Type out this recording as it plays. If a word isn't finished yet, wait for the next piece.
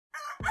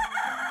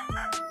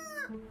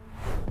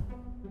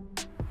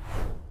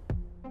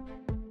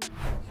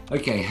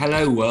Okay,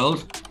 hello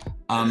world.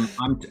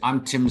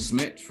 I'm Tim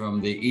Smit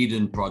from the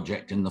Eden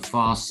Project in the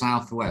far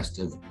southwest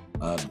of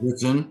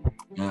Britain,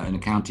 in a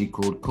county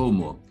called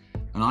Cornwall,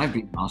 and I've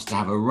been asked to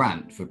have a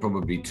rant for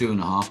probably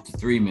 2.5 to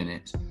 3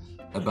 minutes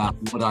about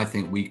what I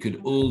think we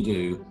could all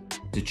do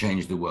to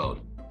change the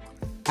world.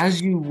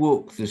 As you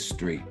walk the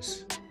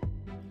streets,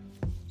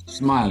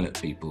 smile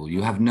at people.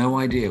 You have no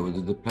idea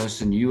whether the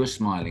person you are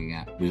smiling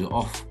at was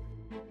off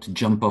to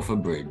jump off a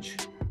bridge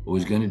or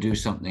was going to do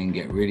something and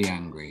get really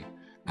angry.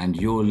 And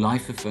your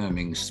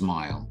life-affirming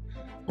smile,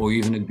 or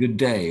even a good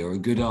day or a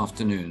good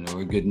afternoon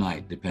or a good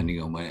night, depending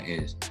on where it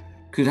is,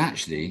 could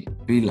actually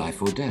be life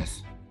or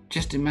death.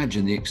 Just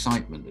imagine the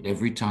excitement that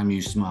every time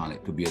you smile,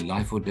 it could be a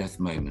life or death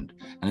moment.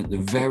 And at the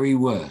very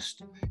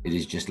worst, it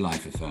is just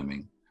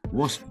life-affirming.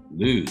 What's to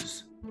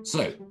lose?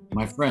 So,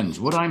 my friends,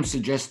 what I'm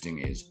suggesting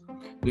is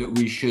that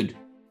we should,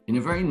 in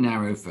a very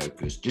narrow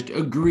focus, just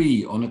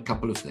agree on a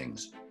couple of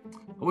things.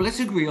 Well,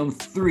 let's agree on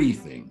 3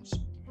 things.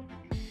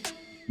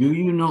 Do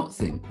you not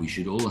think we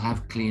should all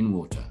have clean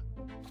water?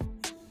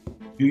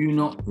 Do you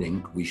not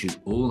think we should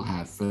all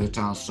have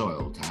fertile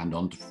soil to hand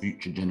on to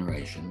future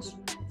generations?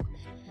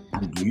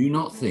 And do you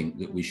not think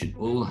that we should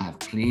all have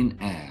clean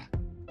air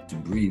to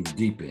breathe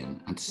deep in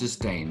and to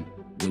sustain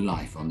the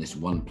life on this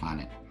one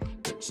planet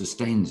that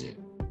sustains it?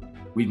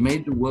 We've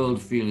made the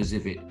world feel as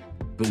if it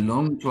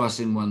belonged to us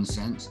in one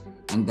sense,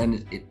 and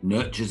then it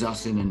nurtures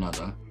us in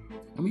another.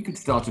 And we could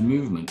start a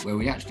movement where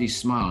we actually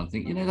smile and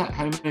think, you know, that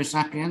Homo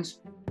sapiens,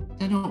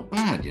 they're not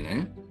bad, you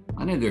know.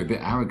 I know they're a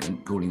bit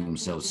arrogant calling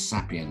themselves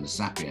sapiens,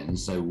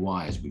 so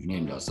wise, we've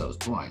named ourselves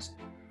twice.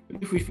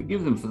 But if we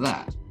forgive them for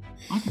that,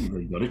 I think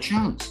they've got a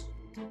chance.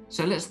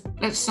 So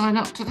let's sign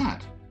up to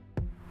that.